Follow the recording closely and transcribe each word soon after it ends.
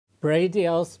Brady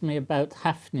asked me about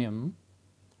hafnium,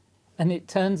 and it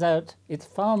turns out it's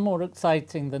far more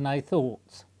exciting than I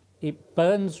thought. It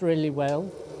burns really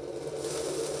well.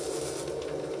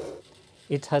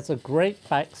 It has a great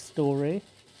backstory.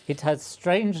 It has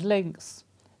strange links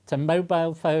to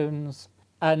mobile phones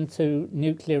and to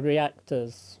nuclear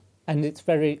reactors, and it's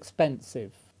very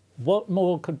expensive. What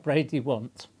more could Brady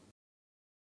want?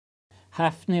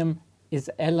 Hafnium is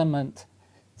element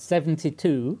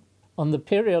 72. On the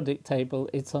periodic table,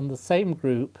 it's on the same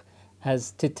group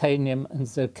as titanium and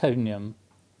zirconium,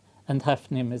 and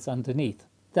hafnium is underneath.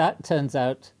 That turns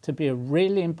out to be a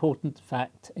really important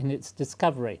fact in its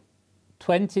discovery.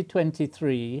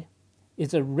 2023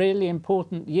 is a really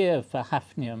important year for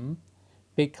hafnium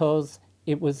because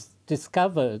it was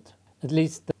discovered, at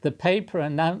least the paper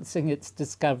announcing its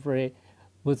discovery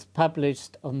was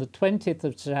published on the 20th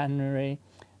of January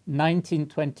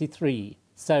 1923,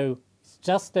 so it's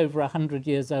just over 100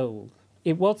 years old.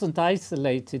 It wasn't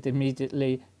isolated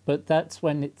immediately, but that's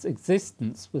when its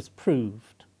existence was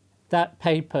proved. That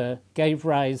paper gave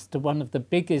rise to one of the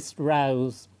biggest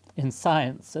rows in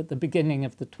science at the beginning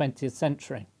of the 20th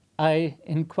century. I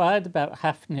inquired about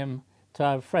hafnium to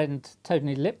our friend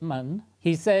Tony Lipmann.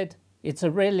 He said, it's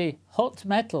a really hot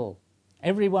metal.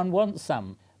 Everyone wants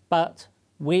some, but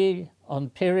we on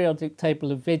periodic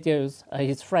table of videos are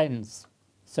his friends,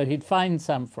 so he'd find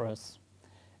some for us.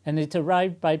 And it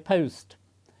arrived by post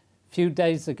a few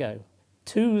days ago.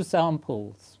 2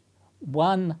 samples,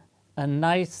 one a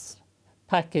nice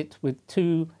packet with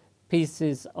 2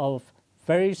 pieces of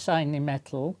very shiny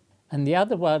metal, and the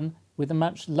other one with a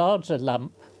much larger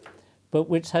lump, but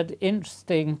which had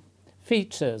interesting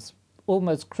features,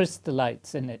 almost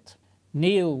crystallites in it.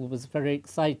 Neil was very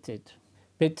excited.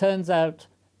 But it turns out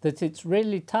that it's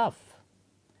really tough.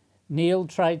 Neil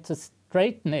tried to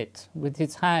straighten it with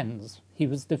his hands. He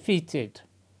was defeated,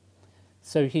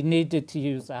 so he needed to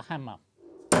use a hammer.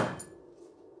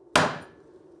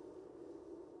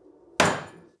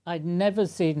 I'd never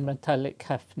seen metallic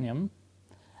hafnium,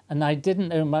 and I didn't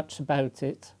know much about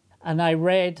it, and I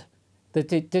read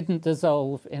that it didn't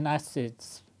dissolve in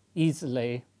acids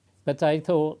easily, but I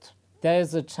thought,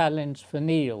 there's a challenge for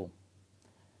Neil.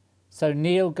 So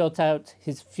Neil got out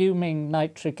his fuming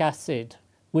nitric acid,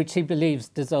 which he believes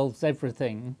dissolves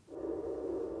everything.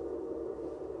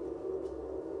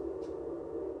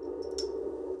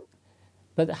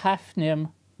 But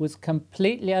hafnium was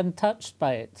completely untouched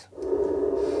by it.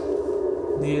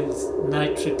 Neil's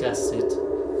nitric acid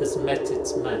has met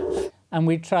its match. And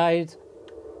we tried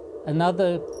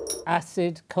another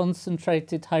acid,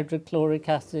 concentrated hydrochloric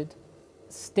acid,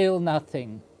 still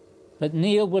nothing. But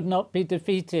Neil would not be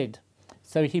defeated,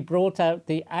 so he brought out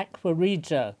the aqua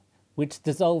regia, which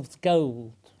dissolves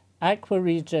gold. Aqua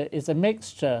regia is a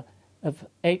mixture of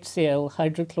HCl,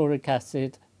 hydrochloric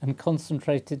acid, and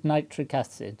concentrated nitric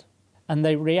acid, and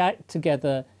they react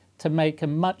together to make a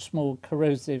much more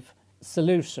corrosive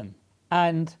solution.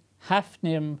 And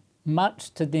hafnium,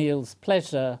 much to Neil's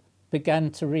pleasure, began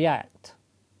to react,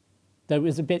 though it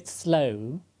was a bit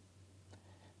slow.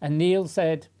 And Neil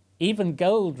said, even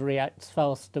gold reacts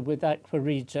faster with aqua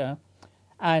regia,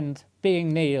 and being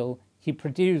Neil, he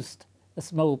produced a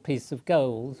small piece of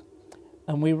gold,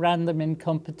 and we ran them in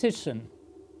competition.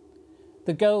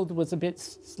 The gold was a bit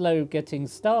slow getting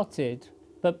started,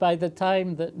 but by the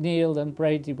time that Neil and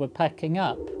Brady were packing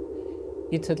up,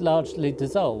 it had largely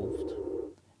dissolved,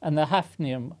 and the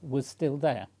hafnium was still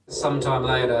there. Sometime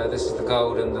later, this is the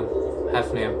gold and the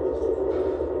hafnium.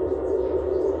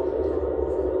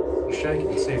 Shake it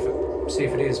and see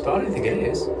if it is, but I don't think it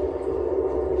is.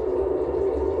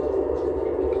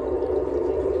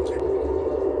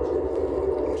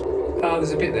 Oh,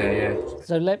 there's a bit there, yeah.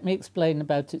 So let me explain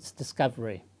about its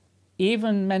discovery.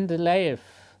 Even Mendeleev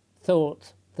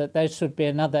thought that there should be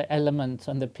another element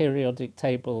on the periodic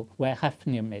table where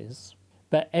hafnium is,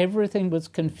 but everything was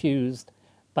confused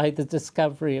by the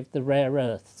discovery of the rare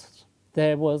earths.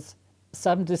 There was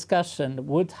some discussion,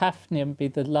 would hafnium be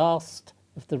the last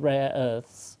of the rare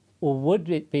earths, or would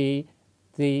it be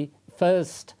the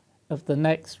first of the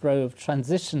next row of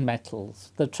transition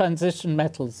metals? The transition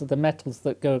metals are the metals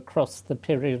that go across the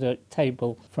periodic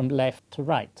table from left to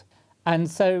right. And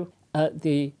so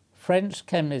the French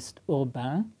chemist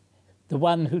Urbain, the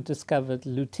one who discovered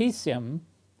lutetium,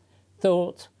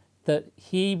 thought that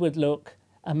he would look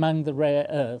among the rare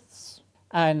earths.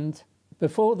 And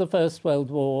before the First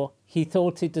World War, he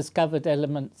thought he discovered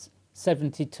element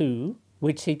 72,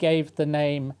 which he gave the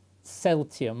name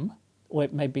celtium, or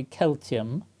it may be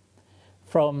celtium,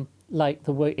 from like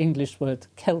the English word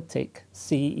Celtic,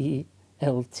 C-E-L-T-I-U-M.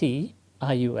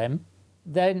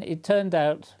 Then it turned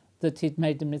out that he'd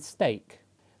made a mistake.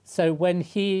 So when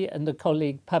he and a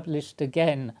colleague published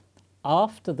again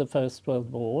after the First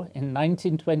World War in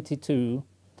 1922,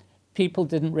 people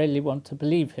didn't really want to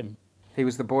believe him. He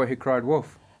was the boy who cried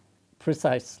wolf.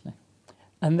 Precisely.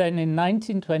 And then in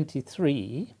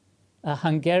 1923, a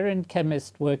Hungarian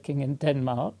chemist working in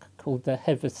Denmark called de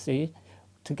Hevesy,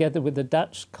 together with a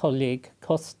Dutch colleague,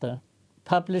 Costa,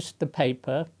 published the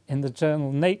paper in the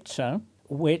journal Nature,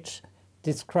 which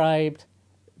described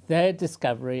their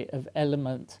discovery of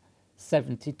element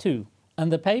 72.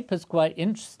 And the paper's quite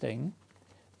interesting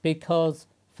because,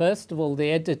 first of all,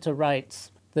 the editor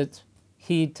writes that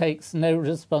he takes no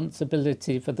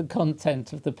responsibility for the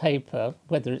content of the paper,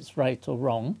 whether it's right or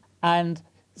wrong. And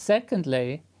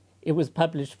secondly, it was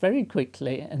published very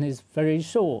quickly and is very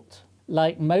short,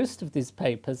 like most of these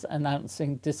papers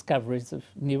announcing discoveries of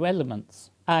new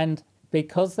elements. And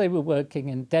because they were working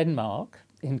in Denmark,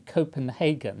 in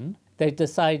Copenhagen, they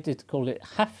decided to call it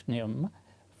Hafnium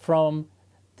from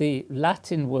the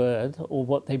Latin word, or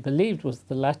what they believed was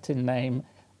the Latin name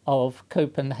of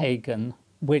Copenhagen,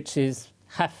 which is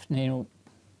Hafnium.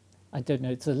 I don't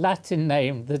know, it's a Latin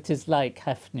name that is like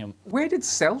Hafnium. Where did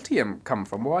Celtium come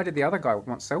from? Why did the other guy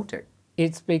want Celtic?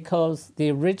 It's because the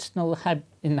original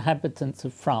inhabitants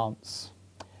of France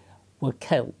were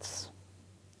Celts.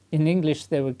 In English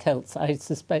they were Celts. I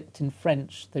suspect in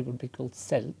French they would be called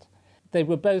Celt. They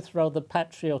were both rather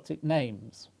patriotic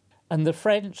names. And the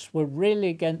French were really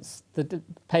against the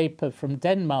paper from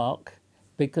Denmark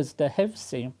because de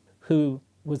Hevesy, who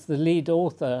was the lead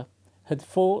author, had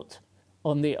fought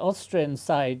on the Austrian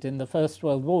side in the First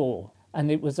World War,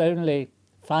 and it was only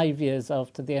 5 years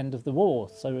after the end of the war,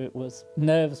 so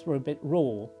nerves were a bit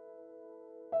raw.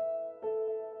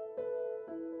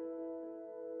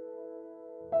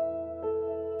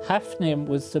 Hafnium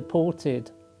was supported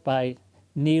by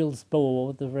Niels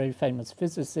Bohr, the very famous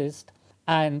physicist,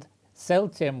 and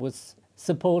Celtium was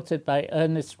supported by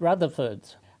Ernest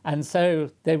Rutherford. And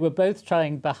so they were both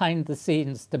trying behind the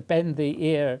scenes to bend the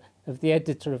ear of the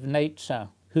editor of Nature,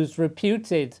 who's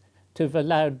reputed to have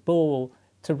allowed Bohr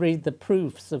to read the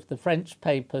proofs of the French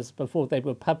papers before they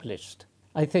were published.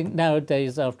 I think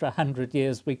nowadays, after 100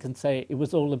 years, we can say it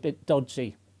was all a bit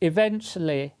dodgy.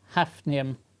 Eventually,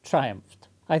 Hafnium triumphed.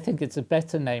 I think it's a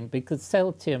better name because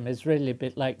Celtium is really a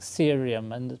bit like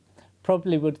cerium and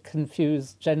probably would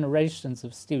confuse generations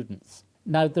of students.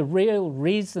 Now, the real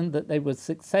reason that they were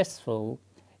successful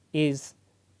is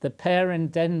the pair in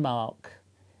Denmark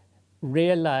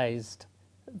realized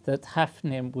that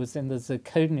Hafnium was in the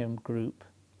zirconium group.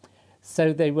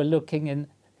 So they were looking in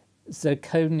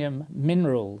zirconium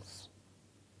minerals.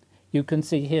 You can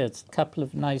see here a couple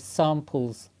of nice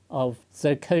samples of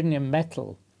zirconium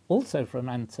metal, also from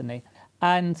Anthony.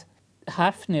 And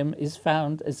hafnium is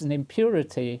found as an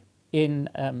impurity in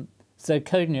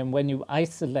zirconium when you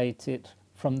isolate it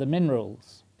from the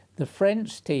minerals. The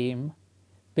French team,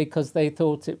 because they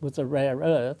thought it was a rare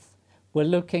earth, were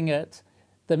looking at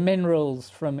the minerals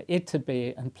from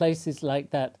Italy and places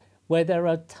like that where there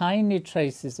are tiny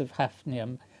traces of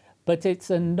hafnium, but it's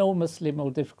enormously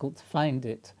more difficult to find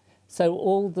it. So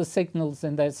all the signals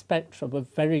in their spectra were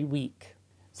very weak.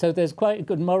 So there's quite a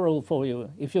good moral for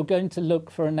you. If you're going to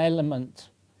look for an element,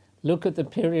 look at the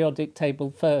periodic table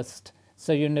first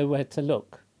so you know where to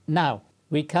look. Now,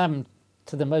 we come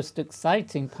to the most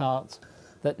exciting part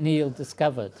that Neil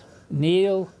discovered.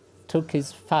 Neil took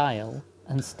his file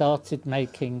and started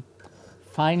making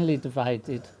finely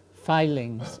divided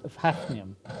filings of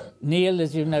hafnium. Neil,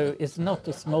 as you know, is not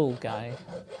a small guy,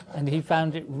 and he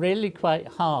found it really quite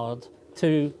hard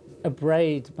to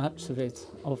abrade much of it,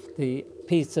 of the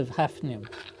piece of hafnium.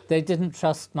 They didn't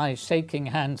trust my shaking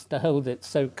hands to hold it,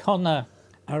 so Connor,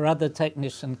 our other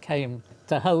technician, came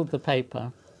to hold the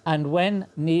paper. And when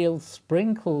Neil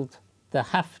sprinkled the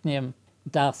hafnium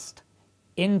dust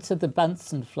into the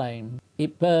Bunsen flame,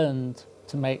 it burned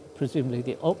to make, presumably,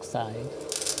 the oxide.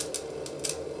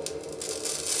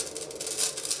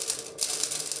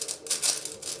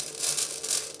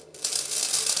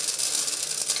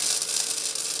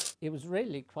 It was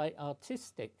really quite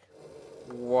artistic.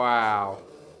 Wow,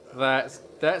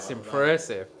 that's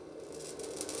impressive.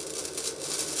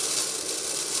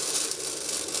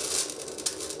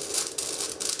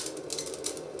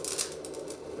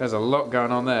 There's a lot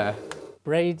going on there.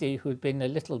 Brady, who'd been a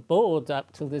little bored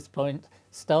up till this point,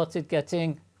 started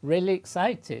getting really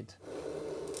excited.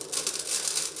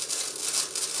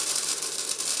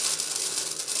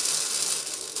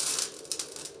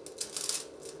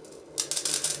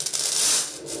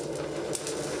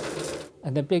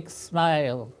 And a big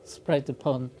smile spread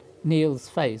upon Neil's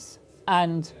face.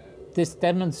 And This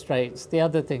demonstrates the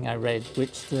other thing I read,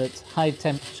 which that high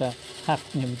temperature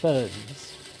hafnium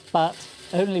burns, but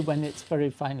only when it's very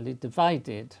finely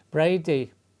divided.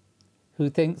 Brady, who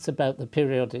thinks about the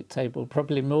periodic table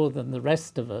probably more than the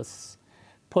rest of us,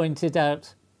 pointed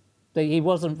out that he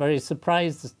wasn't very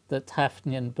surprised that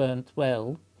hafnium burnt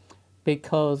well,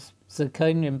 because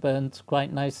zirconium burns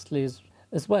quite nicely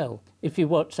as well. If you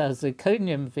watch our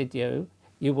zirconium video,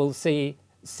 you will see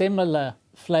similar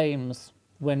flames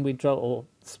when we drop, or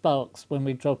sparks when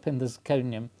we drop in the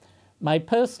zirconium. My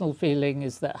personal feeling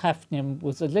is that hafnium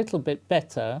was a little bit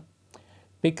better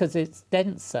because it's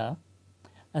denser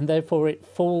and therefore it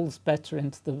falls better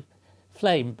into the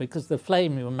flame, because the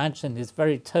flame, you imagine, is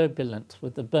very turbulent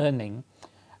with the burning,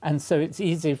 and so it's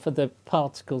easy for the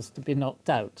particles to be knocked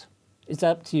out. It's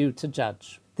up to you to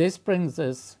judge. This brings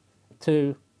us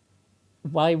to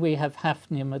why we have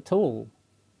hafnium at all,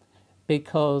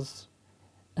 because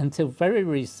until very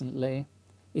recently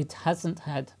it hasn't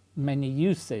had many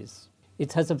uses.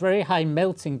 It has a very high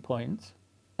melting point.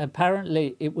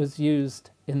 Apparently it was used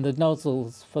in the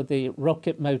nozzles for the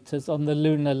rocket motors on the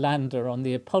lunar lander on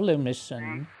the Apollo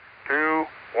mission. 3, 2,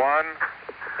 1,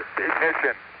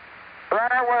 ignition.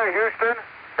 Right away, Houston.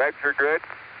 Reps are good.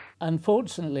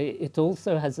 Unfortunately, it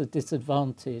also has a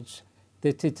disadvantage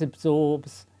that it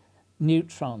absorbs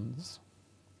neutrons,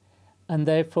 and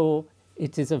therefore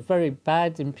it is a very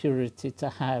bad impurity to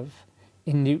have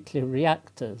in nuclear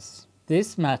reactors.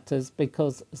 This matters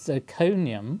because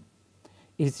zirconium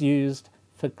is used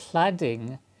for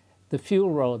cladding the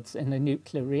fuel rods in a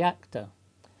nuclear reactor.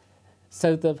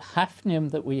 So the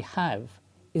hafnium that we have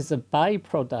is a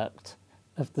byproduct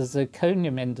of the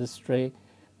zirconium industry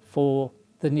for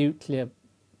the nuclear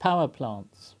power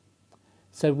plants.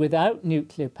 So without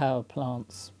nuclear power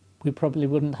plants, we probably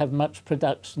wouldn't have much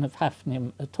production of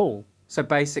hafnium at all. So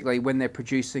basically, when they're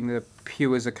producing the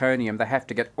pure zirconium, they have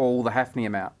to get all the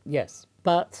hafnium out. Yes,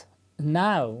 but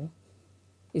now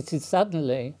it has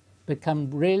suddenly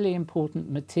become really important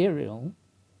material,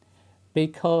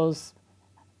 because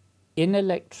in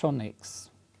electronics,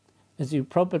 as you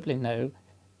probably know,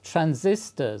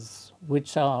 transistors,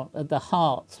 which are at the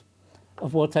heart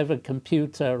of whatever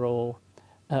computer or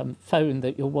phone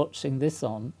that you're watching this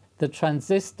on, the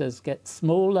transistors get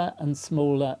smaller and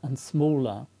smaller and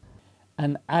smaller.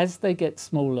 And as they get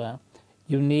smaller,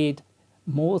 you need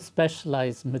more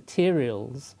specialized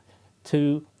materials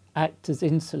to act as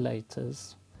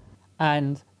insulators.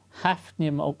 And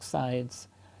hafnium oxides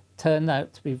turn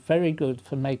out to be very good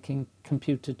for making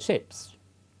computer chips.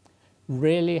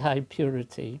 Really high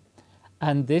purity.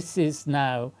 And this is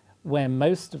now where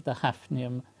most of the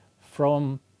hafnium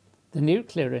from the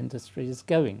nuclear industry is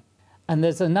going. And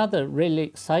there's another really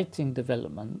exciting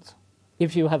development.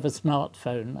 If you have a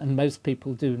smartphone, and most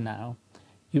people do now,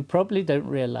 you probably don't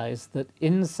realize that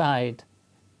inside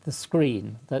the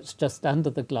screen that's just under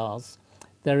the glass,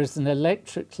 there is an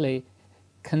electrically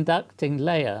conducting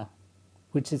layer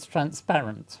which is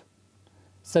transparent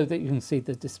so that you can see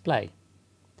the display.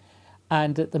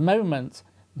 And at the moment,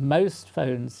 most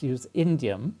phones use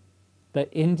indium,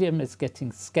 but indium is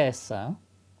getting scarcer,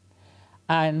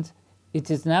 and it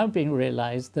is now being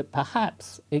realized that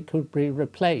perhaps it could be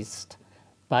replaced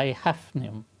by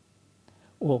hafnium,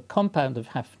 or compound of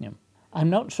hafnium. I'm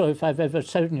not sure if I've ever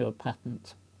shown you a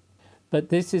patent, but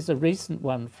this is a recent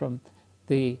one from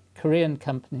the Korean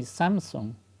company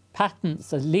Samsung.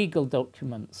 Patents are legal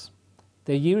documents.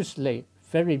 They're usually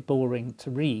very boring to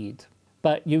read,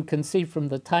 but you can see from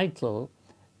the title,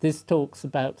 this talks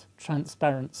about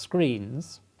transparent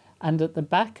screens, and at the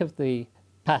back of the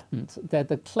patent, they're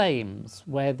the claims,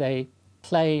 where they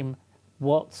claim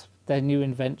what their new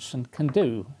invention can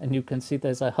do. And you can see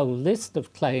there's a whole list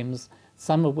of claims,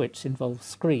 some of which involve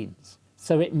screens.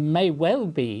 So it may well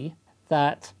be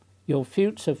that your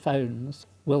future phones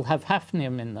will have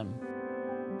hafnium in them.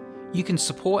 You can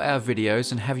support our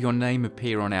videos and have your name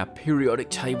appear on our periodic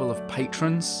table of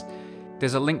patrons.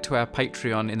 There's a link to our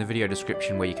Patreon in the video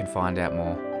description where you can find out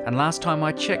more. And last time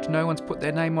I checked, no one's put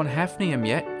their name on hafnium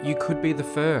yet. You could be the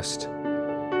first.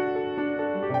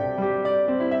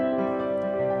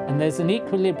 And there's an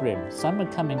equilibrium. Some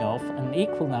are coming off and an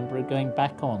equal number are going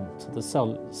back on to the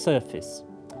surface.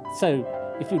 So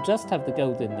if you just have the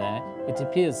gold in there, it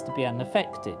appears to be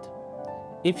unaffected.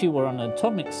 If you were on an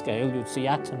atomic scale, you'd see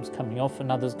atoms coming off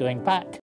and others going back.